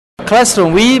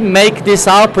classroom, we make this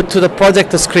output to the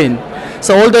projector screen.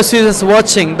 So all the students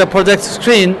watching the projector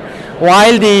screen,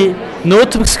 while the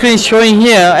notebook screen showing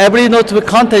here, every notebook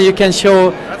content you can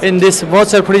show in this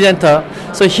virtual presenter.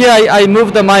 So here I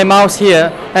move my mouse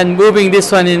here and moving this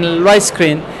one in right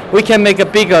screen. We can make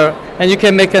it bigger, and you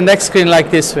can make a next screen like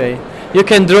this way. You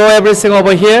can draw everything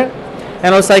over here,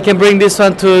 and also I can bring this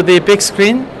one to the big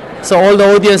screen. So all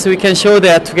the audience we can show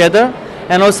that together,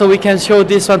 and also we can show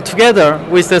this one together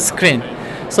with the screen.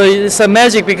 So it's a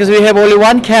magic because we have only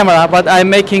one camera, but I'm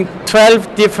making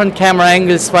 12 different camera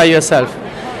angles by yourself.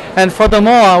 And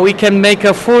furthermore, we can make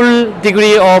a full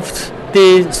degree of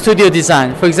the studio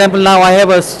design. For example, now I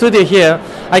have a studio here.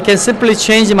 I can simply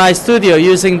change my studio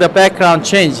using the background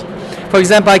change. For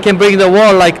example, I can bring the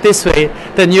wall like this way,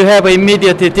 then you have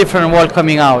immediately different wall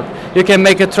coming out. You can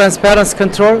make a transparency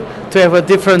control to have a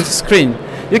different screen.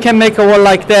 You can make a wall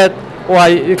like that, or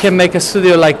you can make a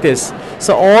studio like this.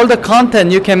 So all the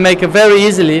content you can make very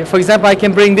easily. For example, I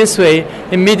can bring this way,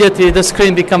 immediately the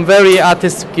screen become very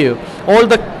artistic view. All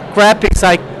the graphics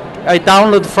I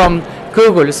download from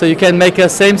Google, so you can make the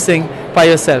same thing by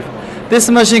yourself. This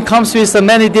machine comes with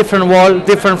many different walls,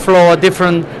 different floor,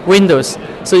 different windows.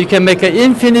 So you can make an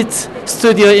infinite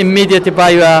studio immediately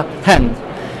by your hand.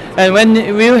 And when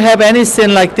you have any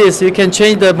scene like this, you can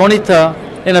change the monitor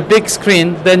in a big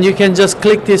screen, then you can just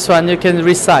click this one, you can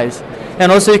resize.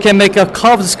 And also you can make a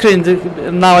curved screen.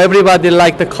 Now everybody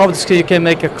like the curved screen, you can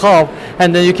make a curve,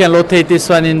 and then you can rotate this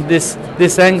one in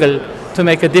this angle to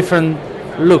make a different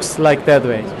looks like that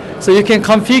way. So you can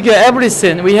configure every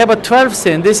scene. We have a 12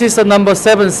 scene. This is the number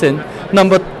 7 scene,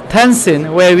 number 10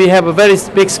 scene, where we have a very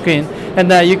big screen,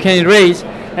 and you can erase,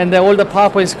 and then all the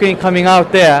PowerPoint screen coming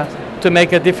out there to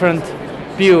make a different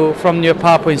view from your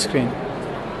PowerPoint screen.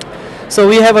 So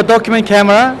we have a document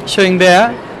camera showing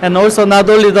there, and also not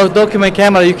only the document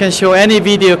camera, you can show any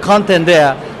video content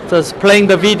there. So it's playing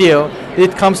the video,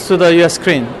 it comes to your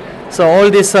screen. So all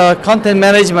this content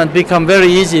management become very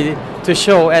easy to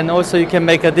show, and also you can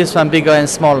make this one bigger and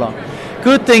smaller.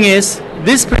 Good thing is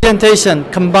this presentation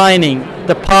combining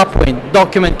the PowerPoint,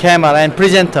 document camera, and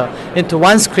presenter into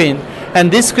one screen,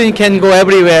 and this screen can go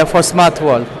everywhere for smart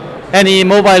world. Any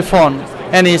mobile phone,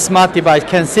 any smart device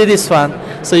can see this one,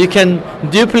 so you can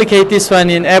duplicate this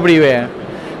one in everywhere.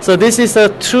 So this is a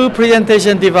true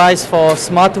presentation device for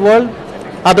smart world.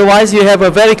 Otherwise, you have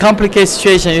a very complicated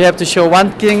situation. You have to show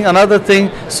one thing, another thing,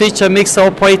 switch or mix,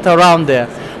 operate around there.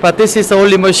 But this is the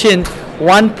only machine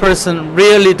one person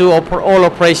really do all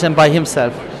operation by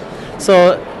himself.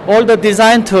 So all the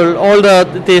design tool, all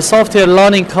the software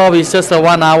learning curve is just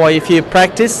 1 hour. If you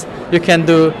practice, you can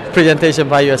do presentation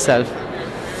by yourself.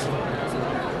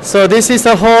 So this is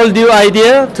a whole new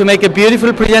idea to make a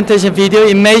beautiful presentation video.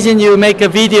 Imagine you make a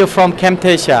video from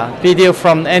Camtasia, video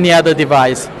from any other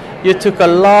device. You took a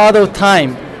lot of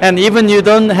time, and even you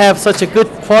don't have such a good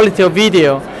quality of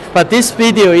video, but this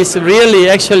video is really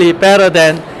actually better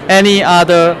than any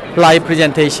other live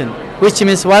presentation, which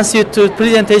means once you do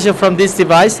presentation from this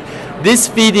device, this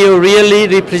video really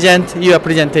represents your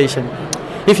presentation.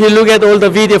 If you look at all the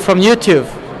video from YouTube,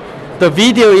 the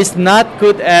video is not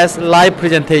good as live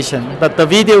presentation, but the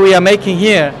video we are making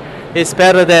here is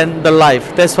better than the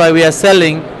live. That's why we are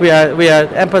selling, we are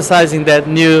emphasizing that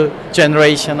new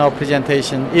generation of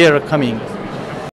presentation era coming.